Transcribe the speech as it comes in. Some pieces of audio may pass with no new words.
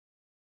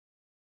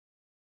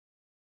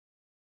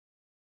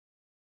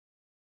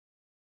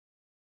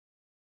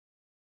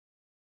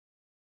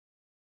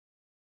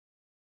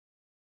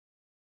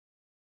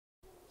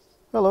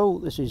Hello,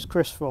 this is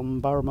Chris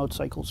from Barrow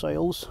Motorcycle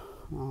Sales.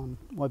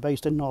 We're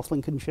based in North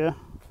Lincolnshire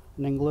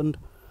in England,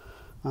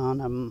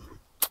 and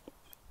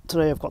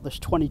today I've got this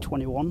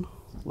 2021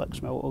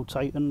 Lexmoto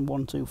Titan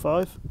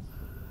 125.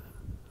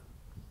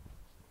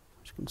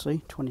 As you can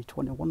see,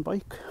 2021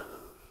 bike.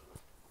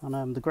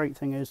 And the great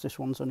thing is this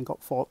one's only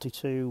got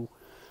 42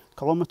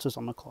 kilometres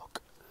on the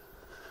clock.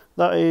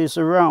 That is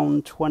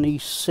around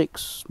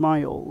 26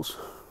 miles,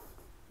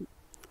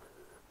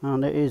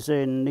 and it is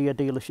in near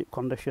dealership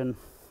condition.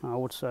 I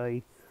would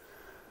say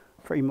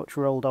pretty much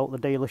rolled out the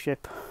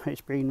dealership. It's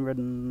been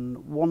ridden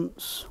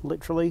once,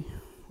 literally.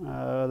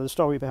 The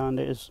story behind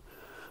it is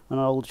an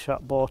old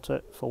chap bought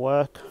it for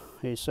work.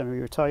 He's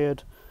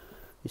semi-retired,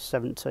 he's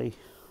 70,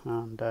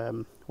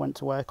 and went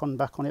to work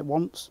back on it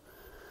once.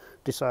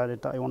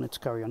 Decided that he wanted to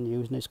carry on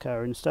using his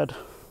car instead.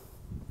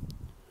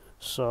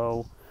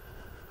 So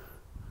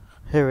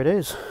here it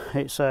is.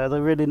 It's the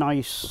really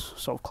nice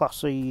sort of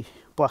classy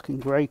black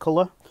and grey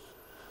colour.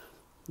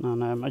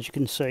 And as you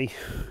can see,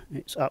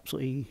 it's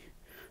absolutely,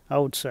 I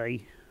would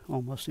say,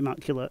 almost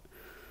immaculate.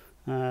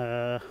 You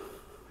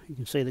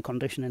can see the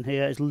condition in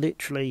here. It's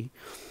literally,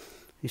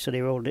 he said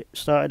he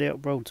started it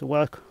up, rode to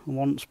work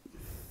once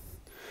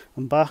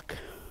and back.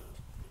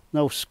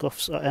 No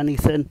scuffs or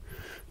anything.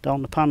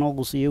 Down the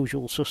panels, the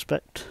usual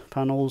suspect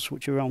panels,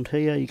 which are around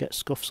here. You get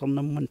scuffs on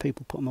them when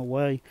people put them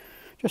away.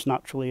 Just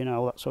naturally, you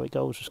know, that's how it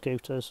goes with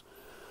scooters.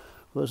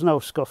 But there's no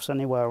scuffs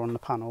anywhere on the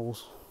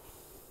panels,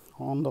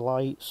 on the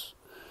lights,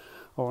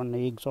 or on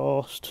the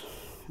exhaust.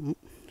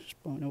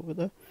 Just pointing over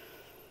there.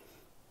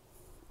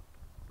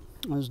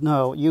 There's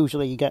no,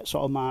 usually you get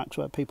sort of marks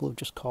where people have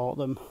just caught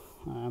them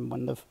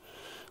when they've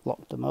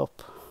locked them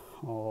up,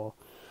 or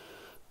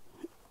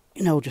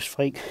you know, just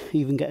like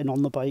even getting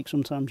on the bike,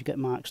 sometimes you get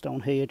marks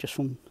down here just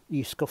from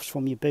your scuffs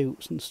from your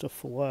boots and stuff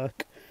for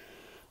work.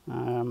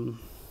 But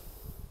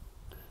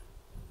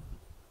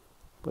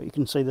you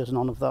can see there's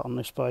none of that on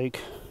this bike.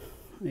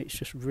 It's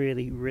just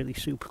really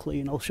super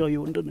clean. I'll show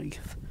you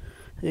underneath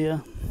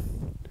here.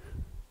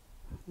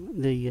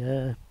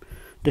 The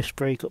disc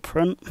brake up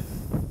front.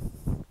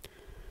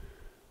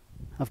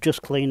 I've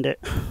just cleaned it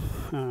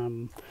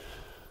and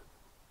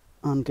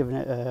given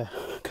it a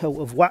coat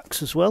of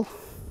wax as well.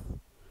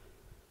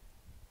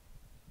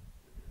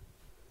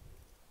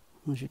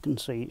 As you can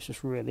see, it's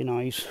just really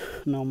nice.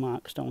 No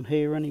marks down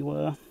here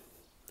anywhere.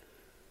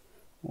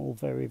 All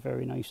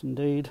very nice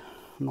indeed.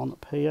 None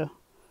up here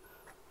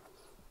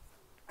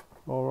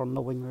or on the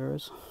wing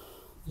mirrors.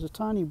 There's a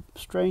tiny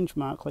strange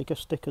mark, like a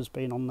sticker's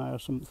been on there or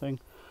something,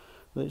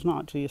 but it's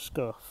not actually a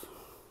scuff.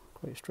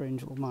 Quite a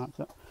strange little mark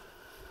that.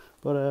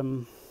 But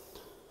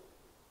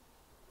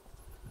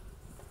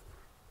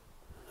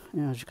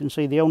yeah, as you can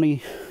see, the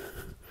only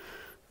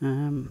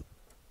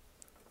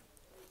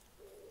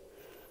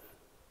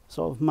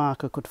sort of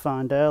mark I could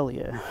find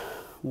earlier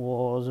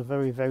was a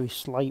very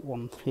slight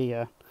one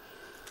here.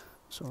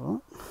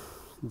 So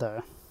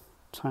there,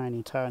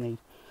 tiny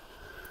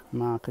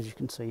mark, as you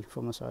can see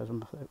from the size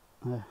of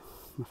my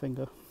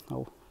finger,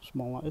 how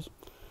small that is.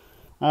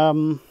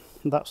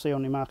 That's the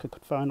only mark I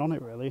could find on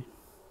it, really.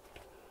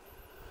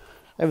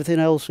 Everything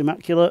else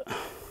immaculate.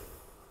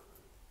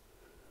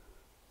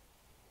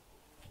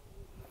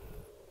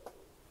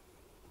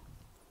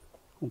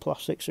 All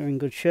plastics are in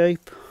good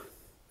shape.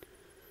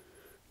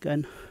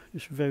 Again,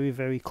 just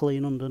very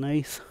clean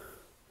underneath.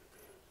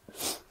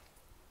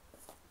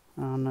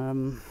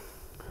 And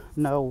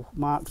no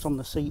marks on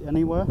the seat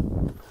anywhere.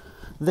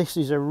 This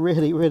is a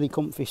really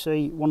comfy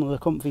seat, one of the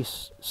comfy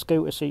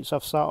scooter seats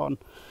I've sat on.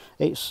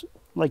 It's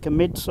like a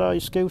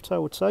mid-size scooter, I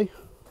would say.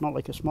 Not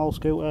like a small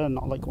scooter,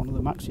 not like one of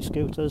the maxi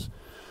scooters.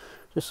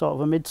 Just sort of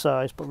a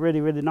mid-size, but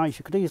really nice.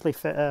 You could easily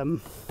fit a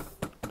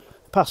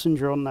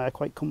passenger on there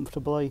quite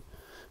comfortably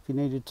if you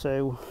needed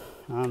to.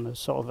 And there's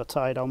sort of a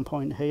tie-down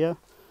point here.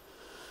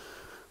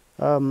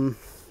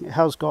 It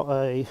has got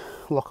a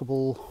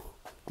lockable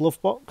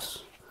glove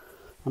box,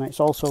 and it's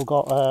also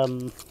got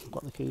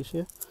got the keys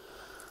here.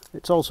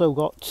 It's also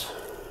got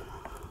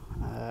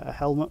a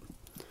helmet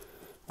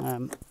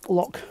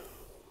lock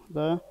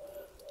there.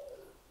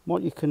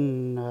 What you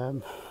can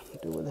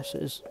do with this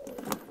is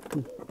a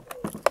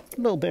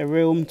little bit of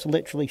room to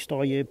literally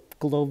store your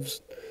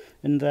gloves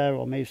in there,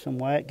 or maybe some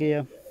work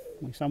gear,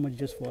 like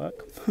sandwiches for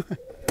work,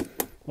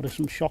 or do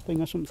some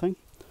shopping or something.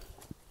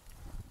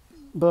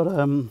 But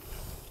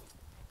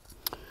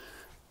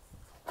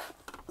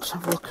let's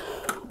have a look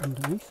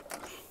underneath.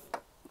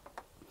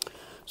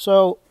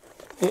 So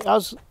it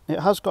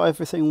has got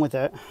everything with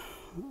it.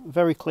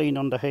 Very clean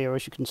under here,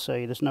 as you can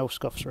see. There's no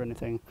scuffs or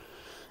anything.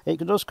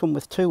 It does come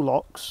with 2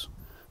 locks.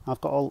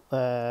 I've got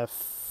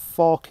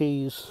 4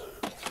 keys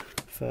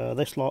for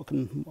this lock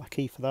and a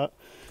key for that.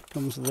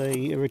 Comes with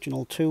the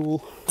original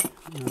tool,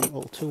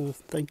 little tool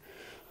thing,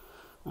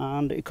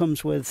 and it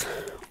comes with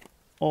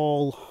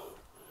all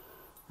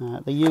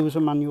the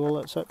user manual,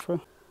 etc.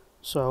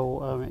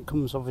 So it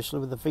comes obviously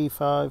with the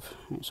V5.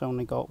 It's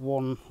only got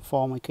one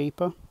former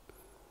keeper.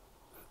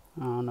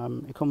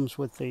 And it comes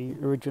with the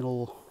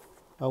original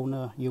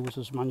owner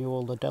user's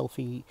manual, the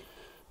Delphi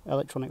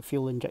electronic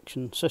fuel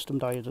injection system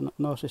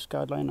diagnosis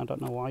guideline. I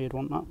don't know why you'd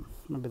want that.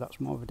 Maybe that's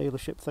more of a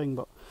dealership thing,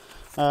 but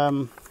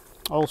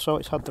also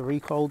it's had the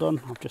recall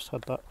done. I've just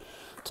had that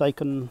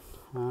taken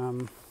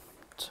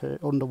to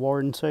under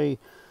warranty.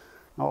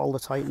 Not all the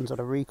Titans had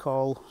a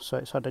recall, so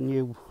it's had a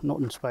new nut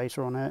and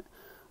spacer on it,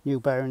 new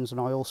bearings and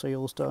oil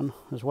seals done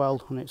as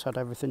well, and it's had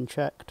everything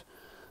checked.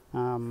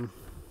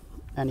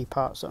 Any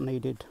parts that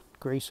needed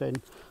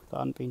greasing that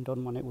hadn't been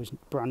done when it was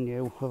brand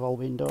new have all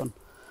been done.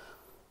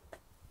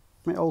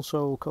 It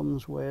also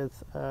comes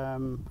with a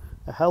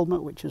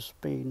helmet which has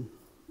been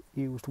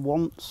used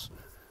once,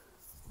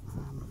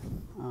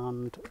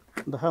 and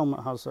the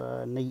helmet has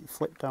a neat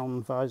flip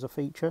down visor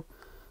feature,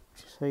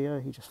 which is here.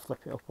 You just flip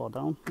it up or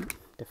down.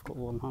 Difficult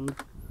with one hand.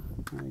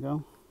 There you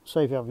go.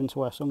 Save you having to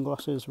wear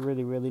sunglasses.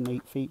 Really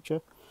neat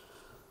feature,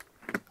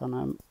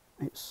 and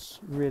it's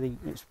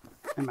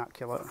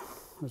immaculate.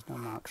 There's no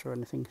marks or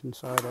anything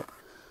inside it.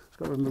 It's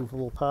got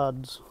removable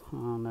pads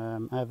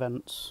and air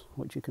vents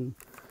which you can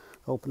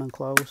open and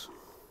close.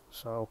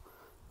 So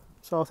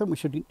I think we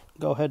should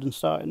go ahead and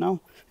start it now.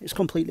 It's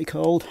completely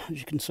cold, as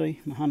you can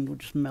see. My hand would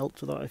just melt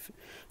to that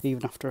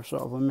even after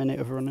sort of a minute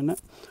of running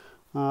it.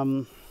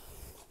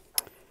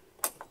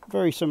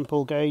 Very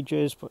simple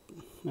gauges, but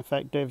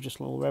effective. Just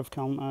a little rev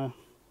counter,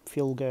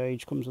 fuel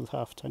gauge, comes with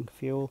half a tank of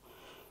fuel,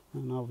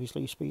 and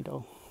obviously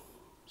speedo.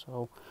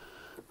 So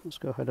let's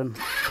go ahead and...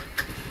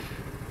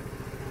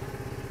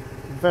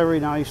 Very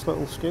nice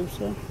little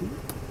scooter.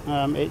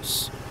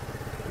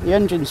 The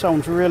engine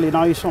sounds really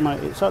nice on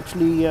it. It's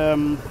actually a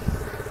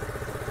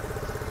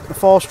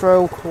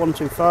 4-stroke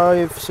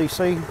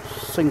 125cc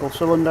single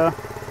cylinder,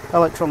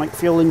 electronic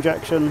fuel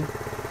injection,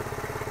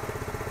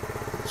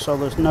 so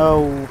there's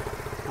no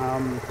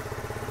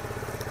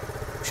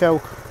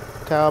choke,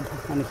 carb,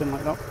 anything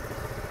like that.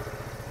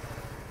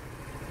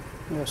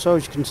 Yeah, so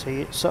as you can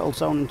see, it settles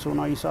down into a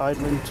nice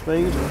idling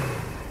speed.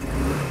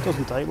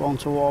 Doesn't take long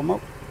to warm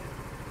up.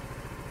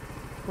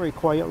 Very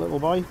quiet little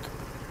bike.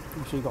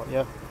 So you got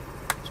your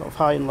sort of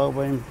high and low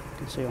beam, you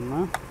can see on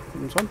there,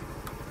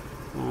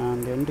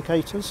 and the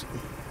indicators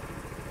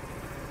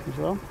as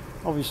well.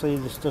 Obviously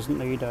this doesn't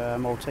need a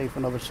MOT for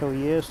another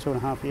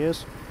 2.5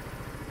 years,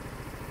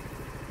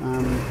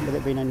 with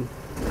it being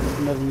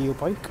another new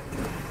bike.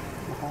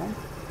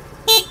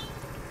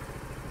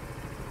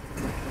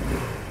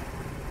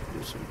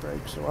 Use some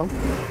brakes as well.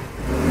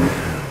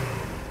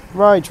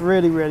 Rides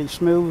really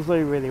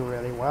smoothly,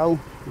 really well.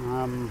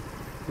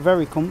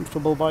 Very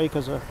comfortable bike,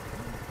 as I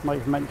might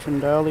have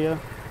mentioned earlier.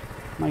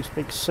 Nice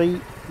big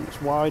seat,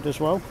 it's wide as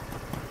well,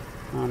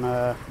 and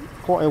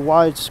quite a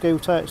wide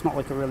scooter. It's not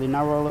like a really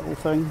narrow little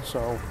thing,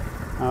 so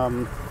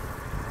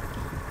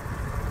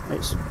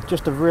it's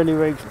just a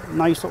really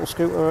nice little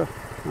scooter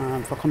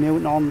for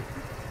commuting on,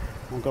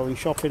 or going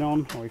shopping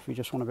on, or if you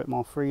just want a bit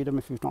more freedom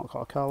if you've not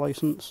got a car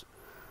license.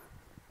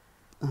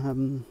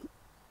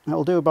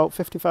 It'll do about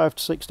 55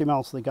 to 60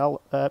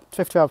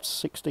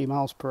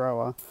 miles per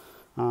hour,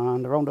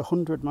 and around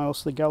 100 miles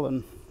to the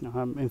gallon.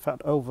 In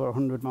fact, over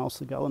 100 miles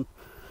to the gallon.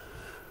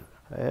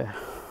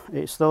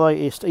 It's the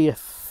latest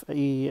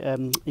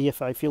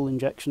EFI fuel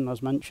injection,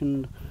 as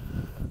mentioned,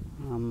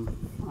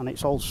 and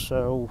it's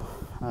also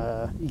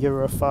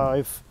Euro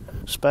 5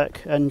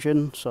 spec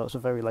engine, so it's the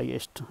very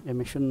latest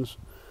emissions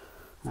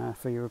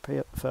for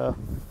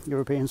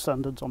European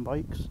standards on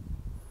bikes.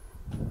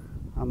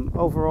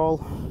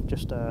 Overall,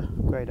 just a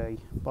grade A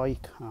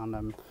bike,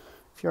 and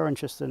if you're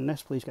interested in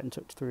this, please get in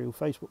touch through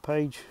Facebook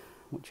page,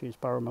 which is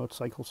Barrow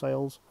Motorcycle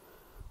Sales,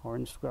 or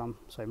Instagram,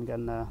 same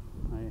again there.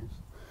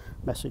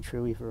 Message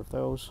through either of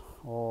those,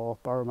 or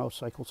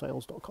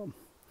barrowmotorcyclesales.com.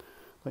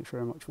 Thanks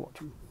very much for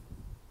watching.